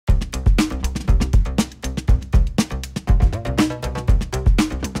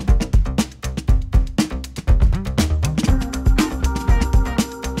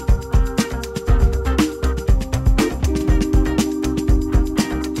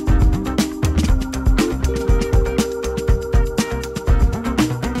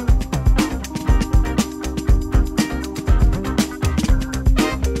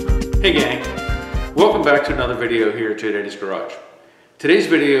Welcome back to another video here at Jade's Garage. Today's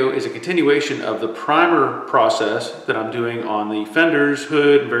video is a continuation of the primer process that I'm doing on the fenders,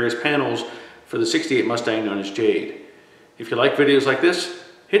 hood, and various panels for the 68 Mustang known as Jade. If you like videos like this,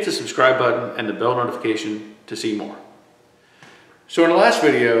 hit the subscribe button and the bell notification to see more. So in the last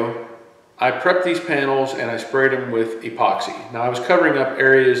video, I prepped these panels and I sprayed them with epoxy. Now I was covering up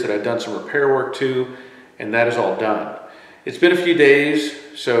areas that I'd done some repair work to, and that is all done. It's been a few days,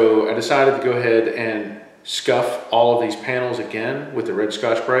 so I decided to go ahead and scuff all of these panels again with the red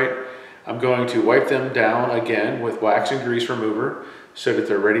Scotch-Brite. I'm going to wipe them down again with wax and grease remover so that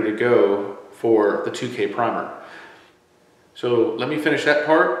they're ready to go for the 2K primer. So let me finish that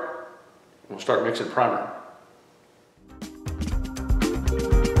part and we'll start mixing primer.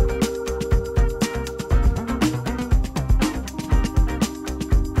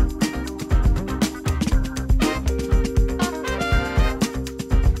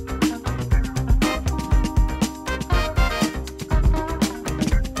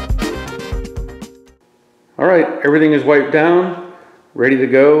 All right, everything is wiped down, ready to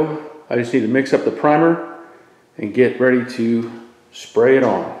go. I just need to mix up the primer and get ready to spray it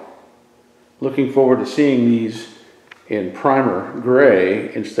on. Looking forward to seeing these in primer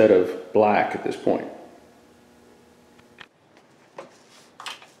gray instead of black at this point.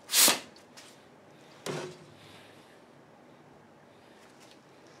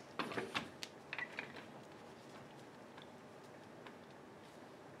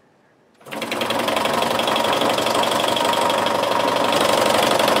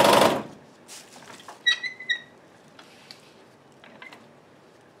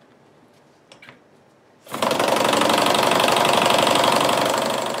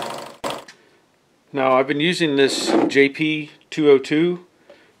 Now I've been using this JP 202.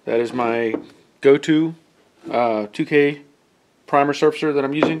 That is my go-to 2K primer surfacer that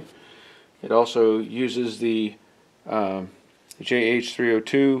I'm using. It also uses the JH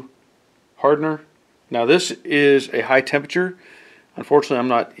 302 hardener. Now this is a high temperature. Unfortunately, I'm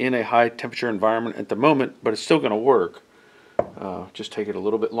not in a high temperature environment at the moment, but it's still going to work. Just take it a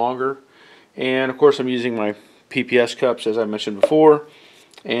little bit longer. And of course I'm using my PPS cups as I mentioned before,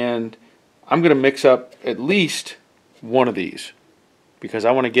 and I'm going to mix up at least one of these because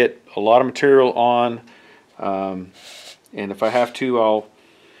I want to get a lot of material on, and if I have to,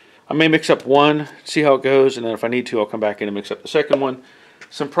 I may mix up one, see how it goes, and then if I need to, I'll come back in and mix up the second one.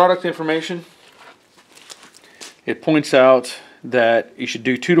 Some product information. It points out that you should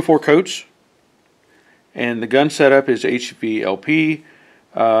do 2 to 4 coats, and the gun setup is HVLP,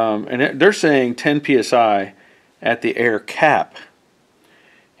 and they're saying 10 psi at the air cap.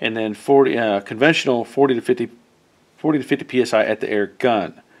 And then conventional 40 to 50 psi at the air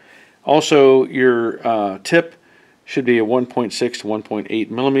gun. Also, your tip should be a 1.6 to 1.8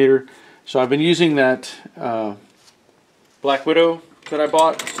 millimeter. So I've been using that Black Widow that I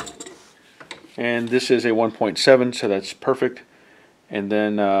bought, and this is a 1.7, so that's perfect. And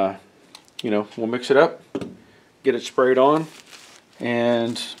then you know, we'll mix it up, get it sprayed on,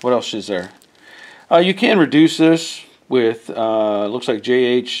 and what else is there? You can reduce this with looks like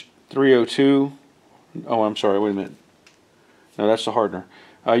JH 302. Oh, I'm sorry, wait a minute. No, that's the hardener.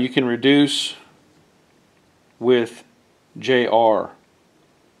 You can reduce with JR.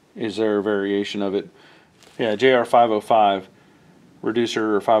 Is there a variation of it? Yeah, JR 505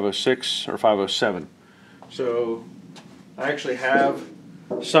 reducer, or 506 or 507. So I actually have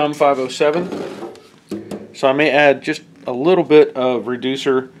some 507. So I may add just a little bit of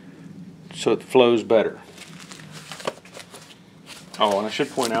reducer so it flows better. Oh, and I should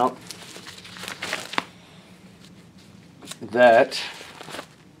point out that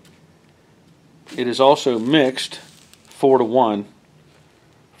it is also mixed 4 to 1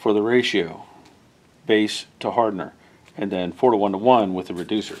 for the ratio, base to hardener, and then 4 to 1 to 1 with the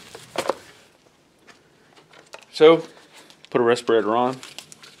reducer. So, put a respirator on.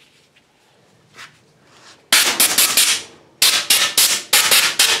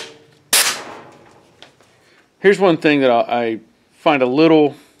 Here's one thing that I find a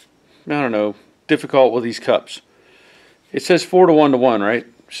little, I don't know, difficult with these cups. It says 4 to 1 to 1, right?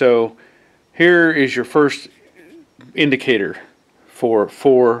 So here is your first indicator for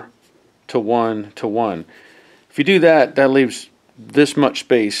 4 to 1 to 1. If you do that, that leaves this much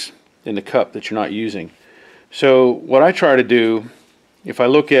space in the cup that you're not using. So what I try to do, if I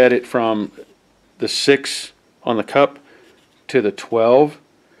look at it from the 6 on the cup to the 12,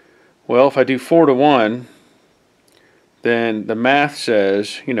 well, if I do 4 to 1, then the math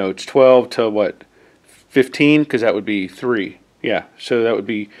says, you know, it's 12 to what, 15, because that would be 3. Yeah, so that would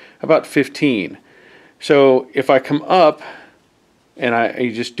be about 15. So if I come up and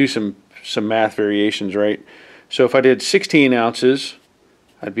I just do some some math variations, right? So if I did 16 ounces,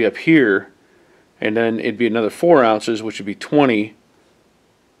 I'd be up here, and then it'd be another 4 ounces, which would be 20,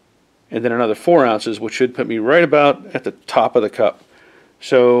 and then another 4 ounces, which should put me right about at the top of the cup.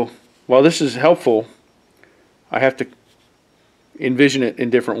 So while this is helpful, I have to envision it in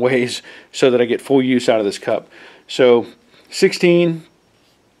different ways so that I get full use out of this cup. So 16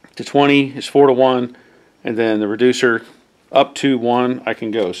 to 20 is 4 to 1, and then the reducer up to 1 I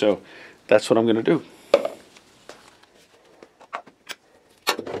can go. So that's what I'm going to do.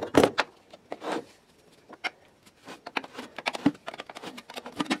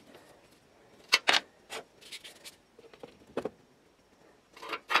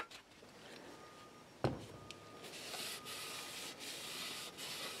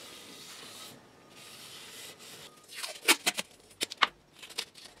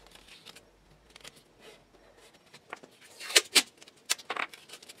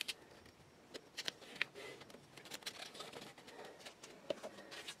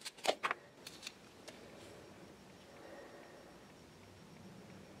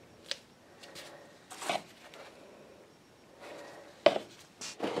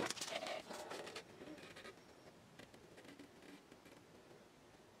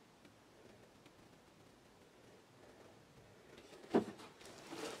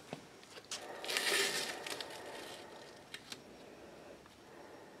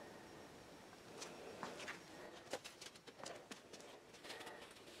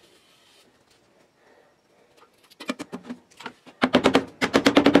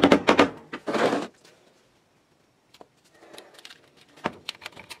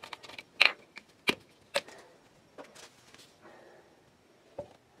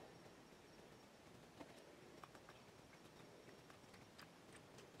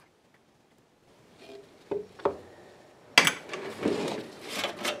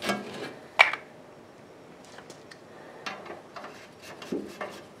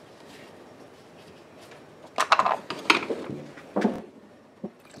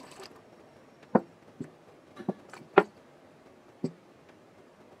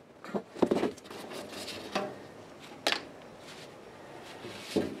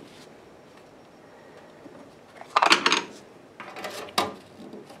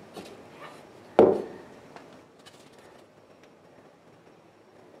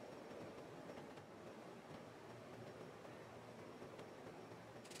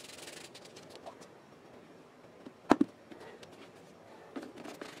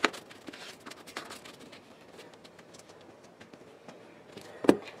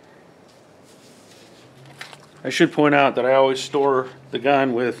 I should point out that I always store the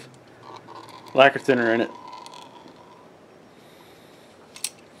gun with lacquer thinner in it.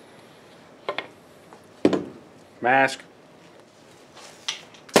 Mask.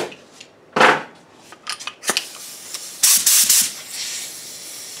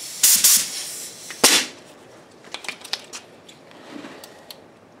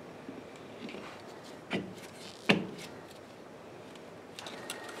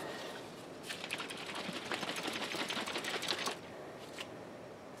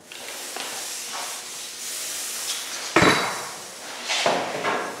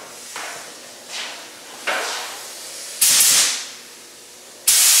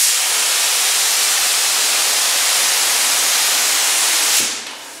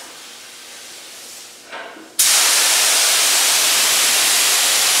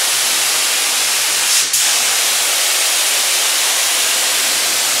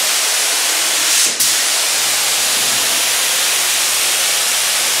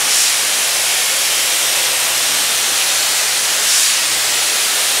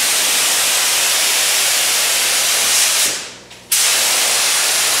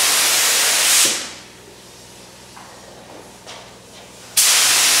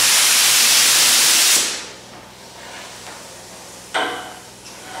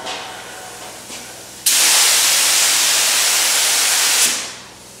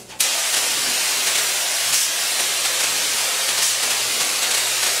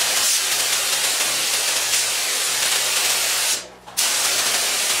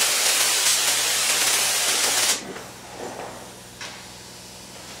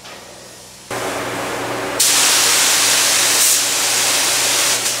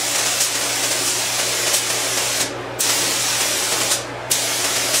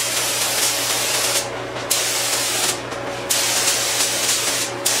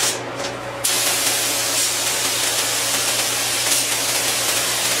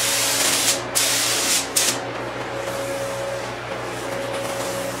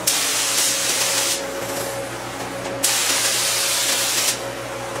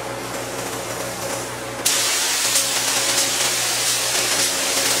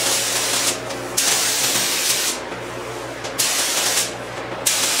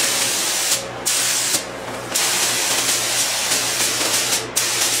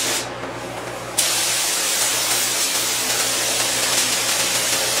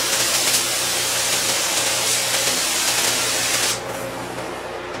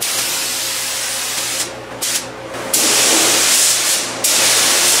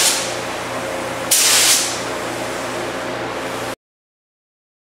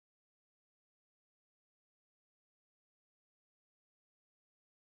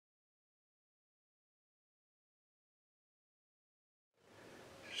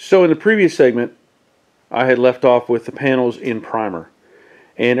 So in the previous segment, I had left off with the panels in primer,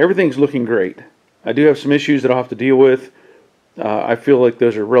 and everything's looking great. I do have some issues that I'll have to deal with. I feel like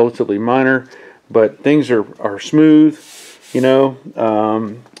those are relatively minor, but things are smooth, you know.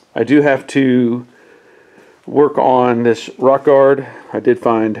 I do have to work on this rock guard. I did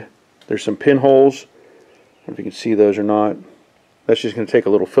find there's some pinholes. I don't know if you can see those or not. That's just going to take a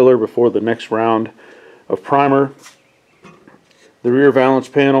little filler before the next round of primer. The rear valance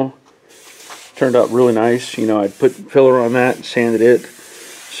panel turned out really nice. You know, I put filler on that and sanded it,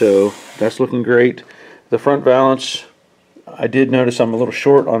 so that's looking great. The front valance, I did notice I'm a little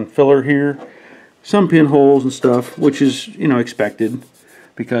short on filler here. Some pinholes and stuff, which is, you know, expected,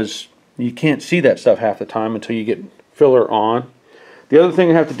 because you can't see that stuff half the time until you get filler on. The other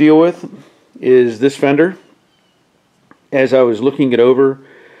thing I have to deal with is this fender. As I was looking it over,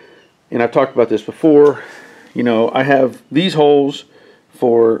 and I've talked about this before, you know, I have these holes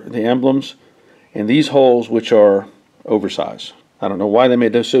for the emblems and these holes which are oversized. I don't know why they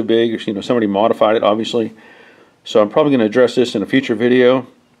made those so big. You know, somebody modified it, obviously. So I'm probably going to address this in a future video.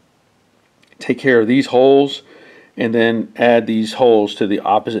 Take care of these holes and then add these holes to the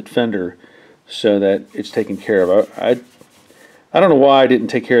opposite fender so that it's taken care of. I don't know why I didn't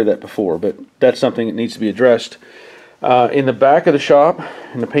take care of that before, but that's something that needs to be addressed. In the back of the shop,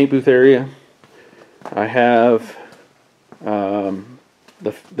 in the paint booth area, I have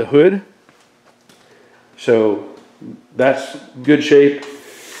the hood. So that's good shape.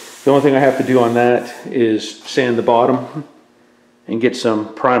 The only thing I have to do on that is sand the bottom and get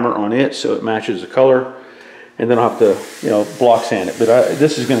some primer on it so it matches the color. And then I'll have to, you know, block sand it. But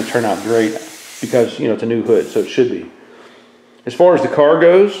this is going to turn out great because, you know, it's a new hood, so it should be. As far as the car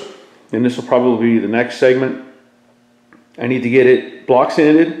goes, and this will probably be the next segment, I need to get it block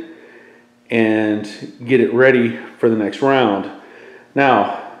sanded and get it ready for the next round.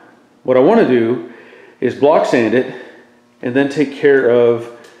 Now, what I want to do is block sand it and then take care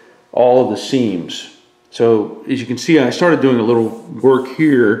of all of the seams. So as you can see, I started doing a little work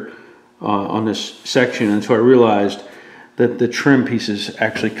here on this section until I realized that the trim pieces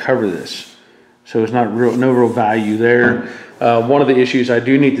actually cover this. So there's no real value there. One of the issues I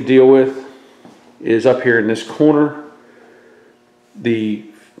do need to deal with is up here in this corner. The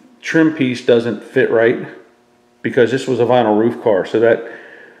trim piece doesn't fit right because this was a vinyl roof car, so that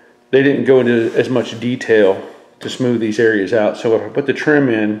they didn't go into as much detail to smooth these areas out. So if I put the trim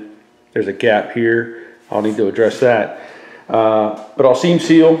in, there's a gap here. I'll need to address that. But I'll seam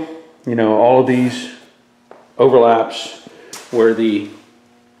seal, you know, all of these overlaps where the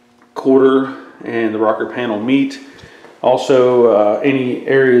quarter and the rocker panel meet. Also, any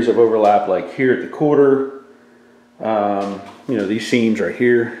areas of overlap like here at the quarter, you know, these seams right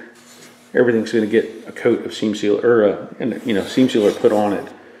here, everything's going to get a coat of seam seal or seam sealer put on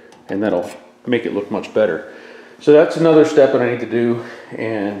it, and that'll make it look much better. So that's another step that I need to do,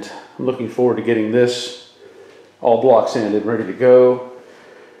 and I'm looking forward to getting this all block sanded, ready to go.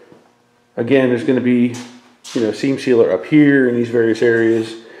 Again, there's going to be, you know, seam sealer up here in these various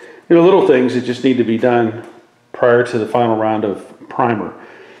areas. You know, little things that just need to be done prior to the final round of primer.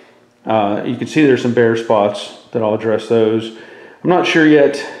 You can see there's some bare spots that I'll address those. I'm not sure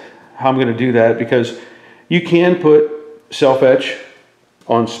yet how I'm going to do that because you can put self-etch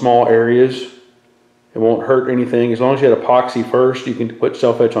on small areas. It won't hurt anything. As long as you had epoxy first, you can put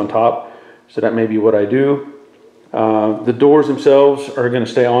self-etch on top. So that may be what I do. The doors themselves are going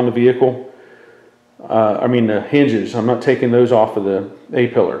to stay on the vehicle. I mean the hinges, I'm not taking those off of the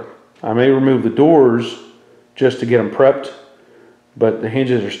A-pillar. I may remove the doors just to get them prepped, but the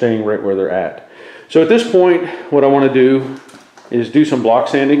hinges are staying right where they're at. So at this point, what I want to do is do some block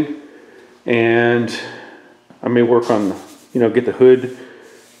sanding, and I may work on, you know, get the hood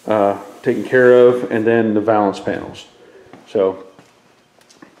taken care of, and then the valance panels. So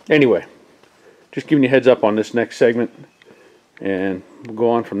anyway, just giving you a heads up on this next segment, and we'll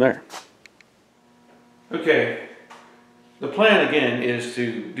go on from there. Okay, the plan again is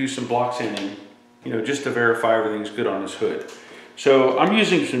to do some block sanding, you know, just to verify everything's good on this hood. So I'm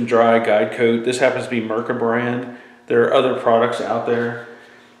using some dry guide coat. This happens to be Mirka brand. There are other products out there.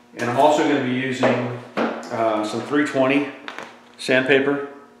 And I'm also going to be using some 320 sandpaper.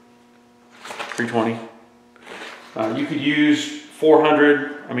 320. You could use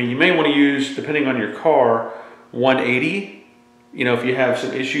 400. I mean, you may want to use, depending on your car, 180. You know, if you have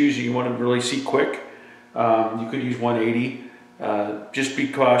some issues you want to really see quick, you could use 180. Just be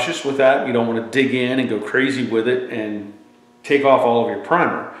cautious with that. You don't want to dig in and go crazy with it and take off all of your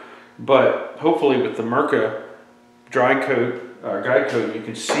primer. But hopefully with the Mirka dry coat or guide coat, you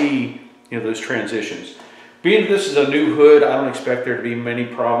can see, you know, those transitions. Being this is a new hood, I don't expect there to be many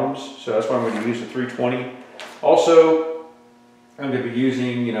problems, so that's why I'm going to use the 320. Also, I'm going to be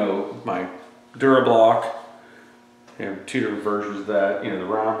using, you know, my DuraBlock. You know, two different versions of that. You know, the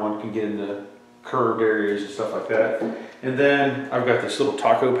round one can get into curved areas and stuff like that. And then I've got this little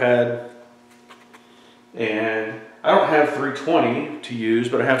taco pad, and I don't have 320 to use,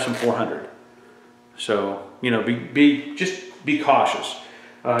 but I have some 400. So, you know, just be cautious.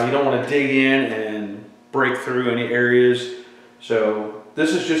 You don't want to dig in and break through any areas. So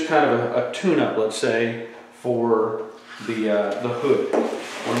this is just kind of a tune-up, let's say, for the hood. I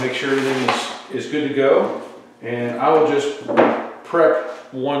want to make sure everything is good to go, and I will just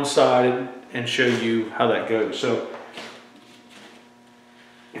prep one side and show you how that goes. So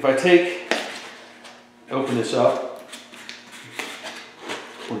if I open this up,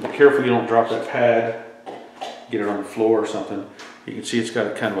 be careful you don't drop that pad, get it on the floor or something. You can see it's got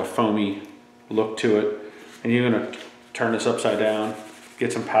a kind of a foamy look to it. And you're going to turn this upside down,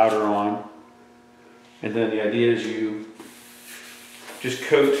 get some powder on, and then the idea is you just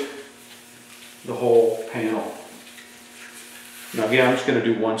coat the whole panel. Now again, I'm just going to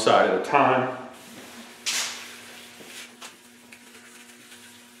do one side at a time.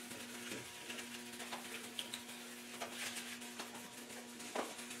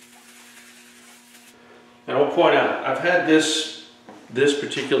 And I'll point out, I've had this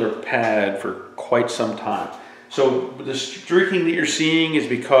particular pad for quite some time. So the streaking that you're seeing is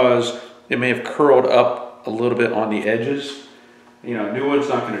because it may have curled up a little bit on the edges. You know, a new one's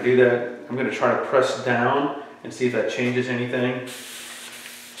not going to do that. I'm going to try to press down and see if that changes anything.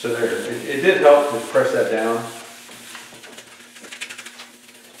 So there, it did help to press that down.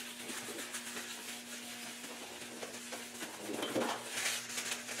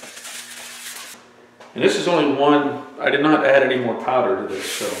 And this is only one, I did not add any more powder to this,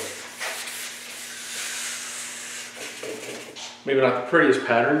 so. Maybe not the prettiest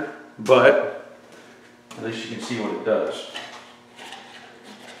pattern, but at least you can see what it does.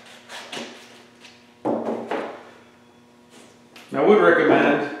 Now I would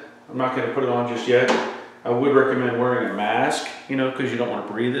recommend, I'm not going to put it on just yet, I would recommend wearing a mask, you know, because you don't want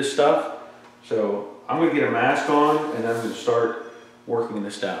to breathe this stuff. So I'm going to get a mask on and then I'm going to start working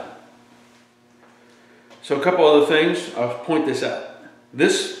this down. So a couple other things, I'll point this out.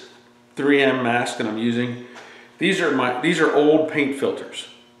 This 3M mask that I'm using, these are old paint filters,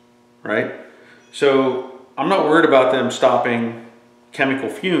 right? So I'm not worried about them stopping chemical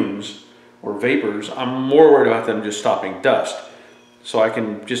fumes or vapors. I'm more worried about them just stopping dust. So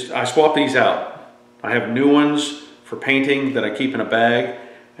I swap these out. I have new ones for painting that I keep in a bag,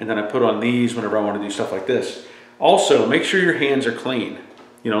 and then I put on these whenever I want to do stuff like this. Also, make sure your hands are clean.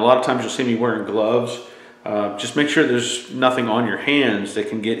 You know, a lot of times you'll see me wearing gloves. Just make sure there's nothing on your hands that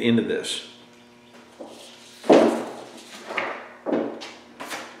can get into this.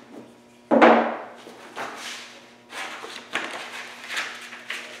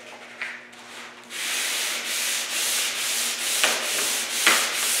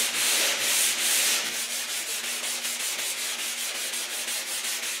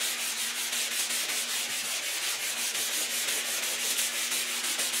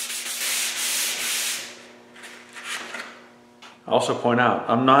 Also point out,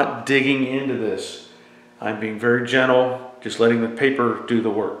 I'm not digging into this. I'm being very gentle, just letting the paper do the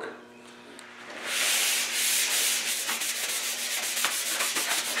work.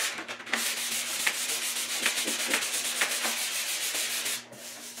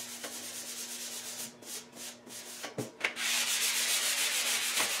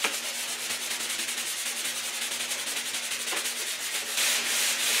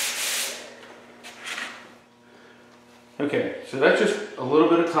 Okay, so that's just a little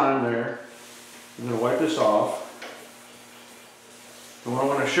bit of time there. I'm going to wipe this off. And what I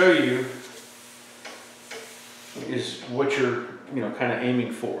want to show you is what you're, kind of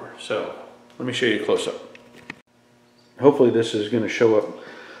aiming for. So let me show you a close-up. Hopefully this is going to show up,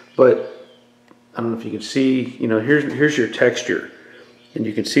 but I don't know if you can see, here's your texture. And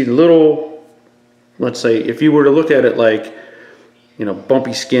you can see little, let's say, if you were to look at it like,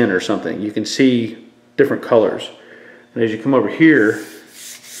 bumpy skin or something, you can see different colors. And as you come over here,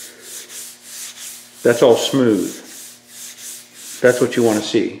 that's all smooth. That's what you want to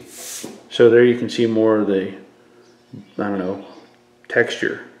see. So there you can see more of the,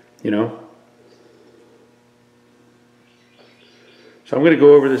 texture, So I'm going to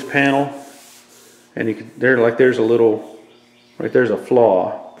go over this panel, and you can, there's a little, right there's a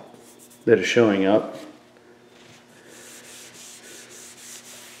flaw that is showing up.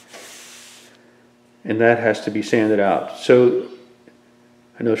 And that has to be sanded out. So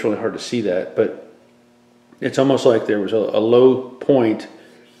I know it's really hard to see that, but it's almost like there was a low point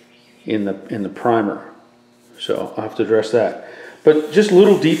in the primer. So I'll have to address that. But just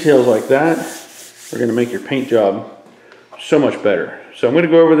little details like that are going to make your paint job so much better. So I'm going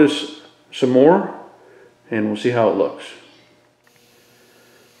to go over this some more and we'll see how it looks.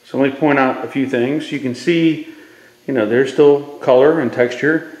 So let me point out a few things. You can see, you know, there's still color and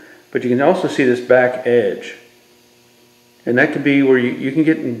texture, but you can also see this back edge. And that could be where you can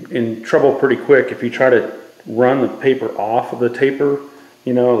get in trouble pretty quick if you try to run the paper off of the taper,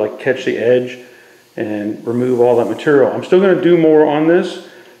 you know, like catch the edge and remove all that material. I'm still going to do more on this,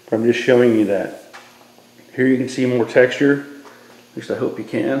 but I'm just showing you that. Here you can see more texture, at least I hope you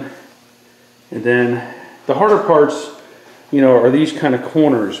can. And then the harder parts, you know, are these kind of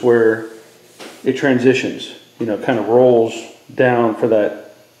corners where it transitions, you know, kind of rolls down for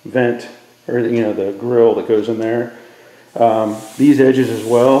that vent, or, you know, the grill that goes in there. These edges as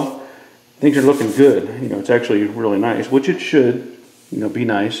well, things are looking good. You know, it's actually really nice, which it should, you know, be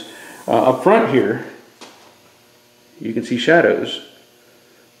nice. Up front here, you can see shadows,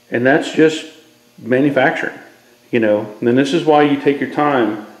 and that's just manufacturing, you know. And then this is why you take your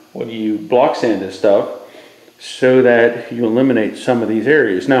time when you block sand this stuff, so that you eliminate some of these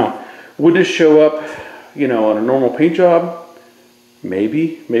areas. Now, would this show up, you know, on a normal paint job?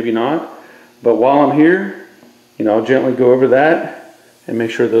 Maybe, maybe not. But while I'm here, you know, I'll gently go over that and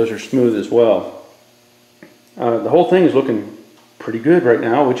make sure those are smooth as well. The whole thing is looking pretty good right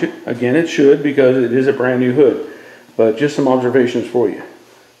now, which again it should, because it is a brand new hood. But just some observations for you.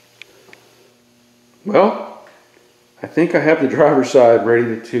 Well, I think I have the driver's side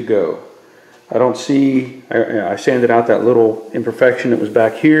ready to go. I don't see, I sanded out that little imperfection that was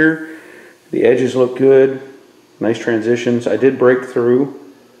back here. The edges look good, nice transitions. I did break through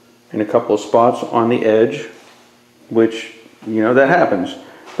in a couple of spots on the edge, which, you know, that happens.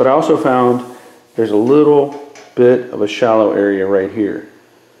 But I also found there's a little bit of a shallow area right here,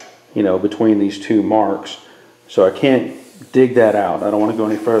 you know, between these two marks. So I can't dig that out. I don't want to go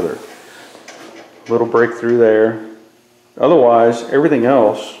any further. Little breakthrough there. Otherwise, everything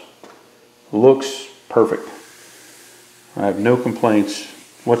else looks perfect. I have no complaints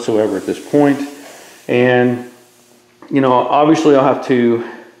whatsoever at this point. And, you know, obviously I'll have to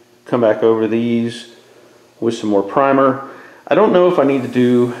come back over these with some more primer. I don't know if I need to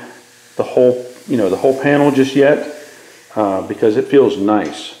do the whole, you know, the whole panel just yet, because it feels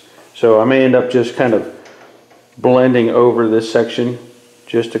nice. So I may end up just kind of blending over this section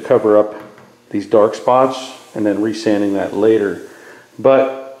just to cover up these dark spots and then resanding that later.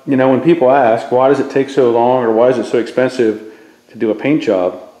 But you know, when people ask, why does it take so long, or why is it so expensive to do a paint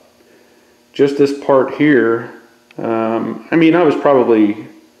job? Just this part here, I mean, I was probably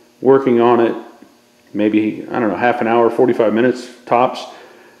working on it maybe, I don't know, half an hour, 45 minutes tops,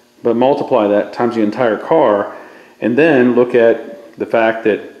 but multiply that times the entire car, and then look at the fact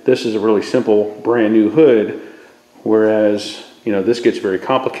that this is a really simple brand new hood, whereas, you know, this gets very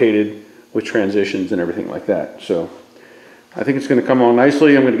complicated with transitions and everything like that. So I think it's going to come along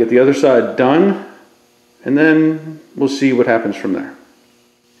nicely. I'm going to get the other side done, and then we'll see what happens from there.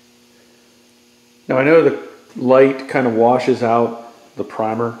 Now I know the light kind of washes out the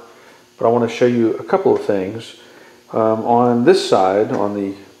primer, but I want to show you a couple of things. On this side, on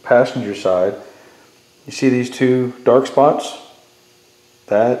the passenger side, you see these two dark spots?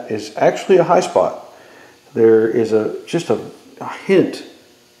 That is actually a high spot. There is just a hint,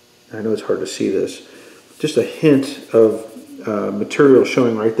 I know it's hard to see this, just a hint of material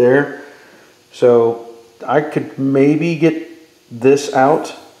showing right there. So I could maybe get this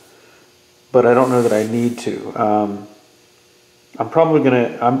out, but I don't know that I need to. I'm probably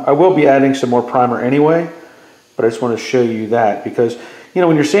I will be adding some more primer anyway, but I just want to show you that, because, you know,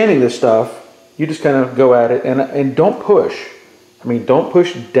 when you're sanding this stuff, you just kind of go at it and don't push. I mean, don't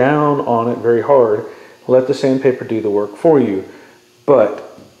push down on it very hard. Let the sandpaper do the work for you.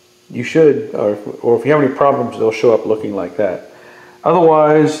 But you should, or if you have any problems, they'll show up looking like that.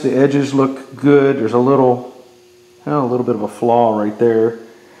 Otherwise, the edges look good. There's a little bit of a flaw right there,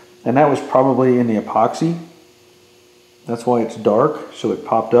 and that was probably in the epoxy. That's why it's dark, so it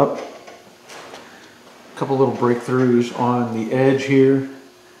popped up. A couple little breakthroughs on the edge here.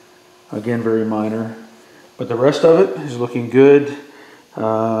 Again, very minor, but the rest of it is looking good.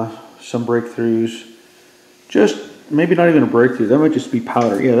 Some breakthroughs, just maybe not even a breakthrough. That might just be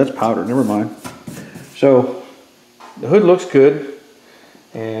powder. Yeah, that's powder. Never mind. So the hood looks good,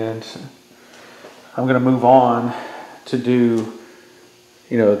 and I'm going to move on to do,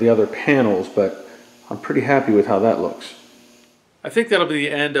 you know, the other panels, but I'm pretty happy with how that looks. I think that'll be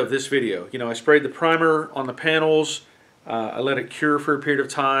the end of this video. You know, I sprayed the primer on the panels. I let it cure for a period of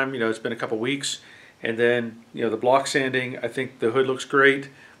time. You know, it's been a couple weeks, And then, you know, the block sanding, I think the hood looks great,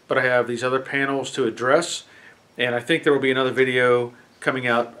 but I have these other panels to address. And I think there will be another video coming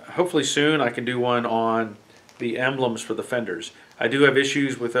out hopefully soon. I can do one on the emblems for the fenders. I do have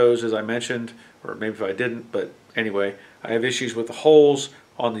issues with those, as I mentioned, or maybe if I didn't, but anyway, I have issues with the holes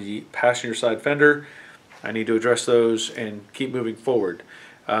on the passenger side fender. I need to address those and keep moving forward.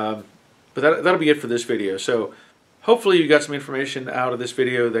 But that'll be it for this video. So hopefully you got some information out of this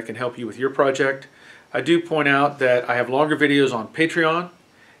video that can help you with your project. I do point out that I have longer videos on Patreon,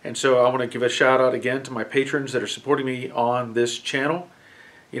 and so I want to give a shout out again to my patrons that are supporting me on this channel.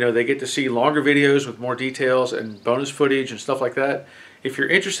 You know, they get to see longer videos with more details and bonus footage and stuff like that. If you're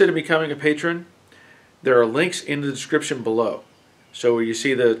interested in becoming a patron, there are links in the description below. So where you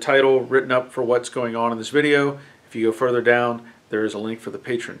see the title written up for what's going on in this video, if you go further down, there is a link for the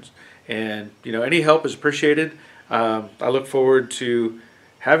patrons. And, you know, any help is appreciated. I look forward to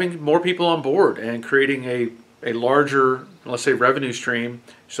having more people on board and creating a larger, let's say, revenue stream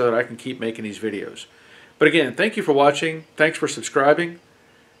so that I can keep making these videos. But again, thank you for watching. Thanks for subscribing.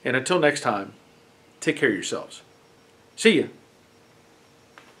 And until next time, take care of yourselves. See ya.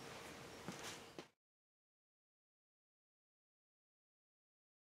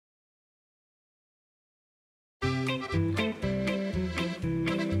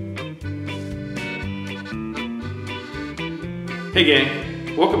 Hey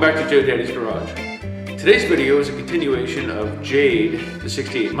gang, welcome back to Jade's Garage. Today's video is a continuation of Jade, the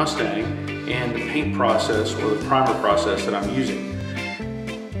 68 Mustang, and the paint process or the primer process that I'm using.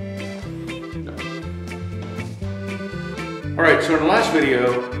 Alright, so in the last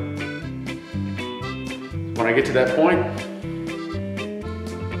video, when I get to that point,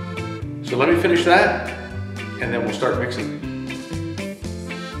 so let me finish that and then we'll start mixing.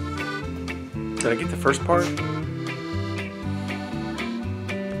 Did I get the first part?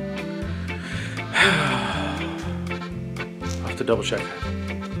 I'll have to double check that.